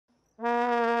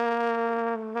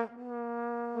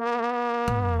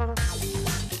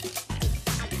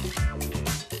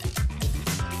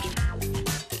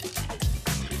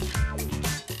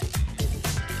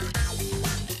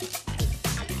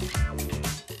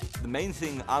main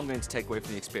thing I'm going to take away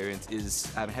from the experience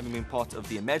is having been part of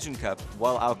the Imagine Cup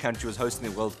while our country was hosting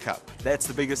the World Cup. That's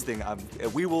the biggest thing.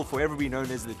 We will forever be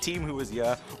known as the team who was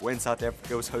here when South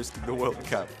Africa was hosting the World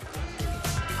Cup.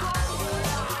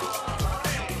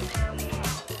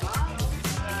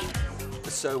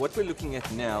 So what we're looking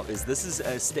at now is this is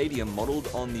a stadium modeled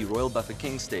on the Royal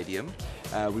Bafokeng Stadium.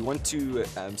 We want to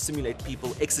simulate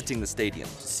people exiting the stadium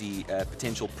to see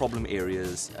potential problem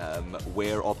areas.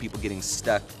 Where are people getting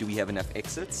stuck? Do we have enough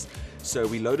exits? So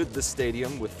we loaded the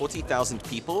stadium with 40,000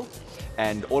 people,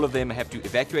 and all of them have to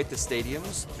evacuate the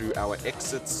stadiums through our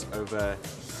exits over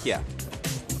here.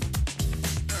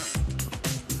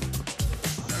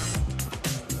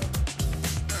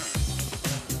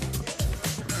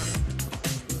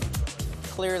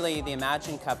 Clearly, the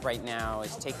Imagine Cup right now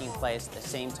is taking place at the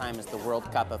same time as the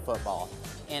World Cup of football.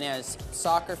 And as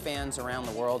soccer fans around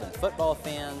the world and football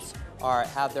fans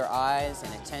have their eyes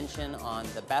and attention on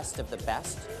the best of the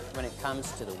best when it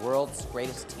comes to the world's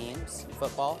greatest teams in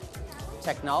football,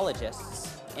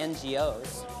 technologists,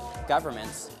 NGOs,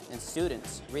 governments, and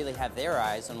students really have their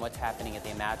eyes on what's happening at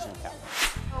the Imagine Cup.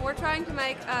 We're trying to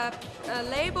make a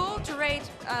label to rate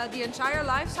the entire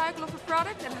life cycle of a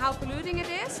product and how polluting it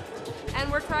is. And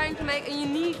we're trying to make a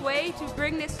unique way to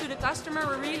bring this to the customer.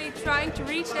 We're really trying to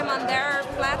reach them on their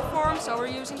platform. So we're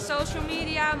using social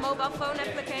media, mobile phone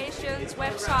applications,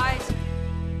 websites.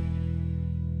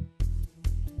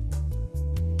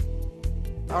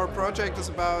 Our project is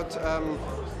about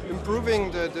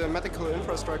improving the medical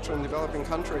infrastructure in developing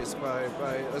countries by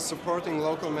supporting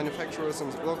local manufacturers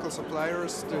and local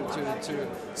suppliers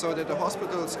so that the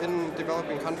hospitals in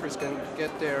developing countries can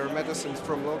get their medicines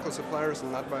from local suppliers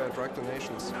and not via drug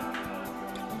donations.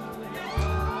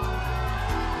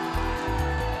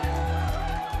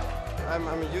 I'm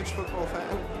a huge football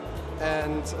fan,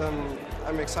 and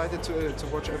I'm excited to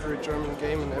watch every German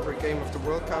game and every game of the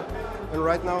World Cup. And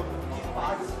right now,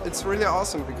 it's really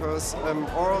awesome because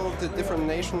all the different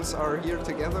nations are here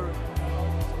together.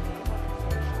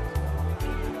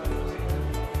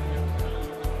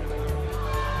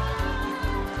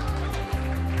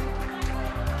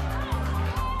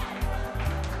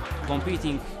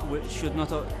 Competing should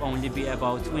not only be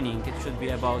about winning, it should be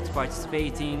about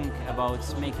participating,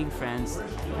 about making friends,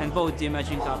 and both the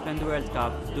Imagine Cup and the World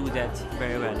Cup do that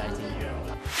very well, I think.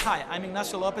 Hi, I'm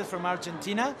Ignacio Lopez from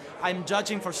Argentina. I'm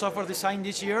judging for software design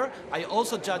this year. I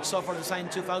also judged software design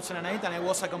in 2008 and I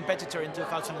was a competitor in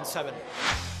 2007.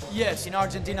 Yes, in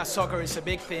Argentina soccer is a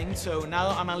big thing, so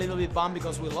now I'm a little bit bummed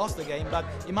because we lost the game, but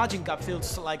Imagine Cup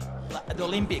feels like the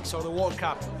Olympics or the World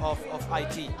Cup of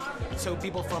IT. So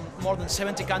people from more than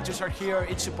 70 countries are here,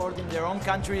 each supporting their own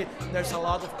country. There's a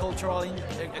lot of cultural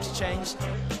exchange.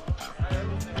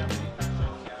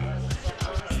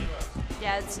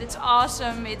 Yeah, it's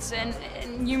awesome.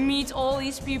 And you meet all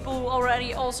these people who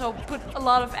already also put a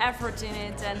lot of effort in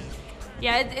it, and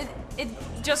yeah, it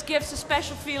just gives a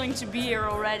special feeling to be here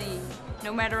already,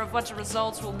 no matter what the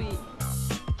results will be.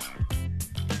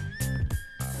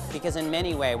 Because in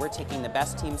many ways, we're taking the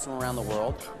best teams from around the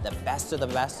world, the best of the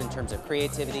best in terms of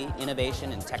creativity,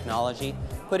 innovation, and technology,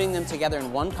 putting them together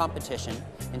in one competition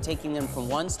and taking them from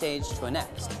one stage to a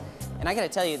next. And I gotta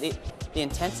tell you, the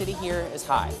intensity here is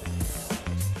high.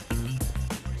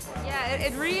 Yeah,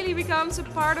 it really becomes a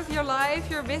part of your life.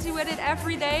 You're busy with it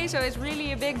every day, so it's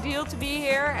really a big deal to be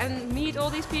here and meet all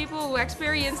these people who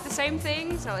experience the same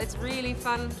thing. So it's really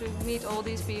fun to meet all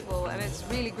these people, and it's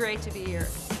really great to be here.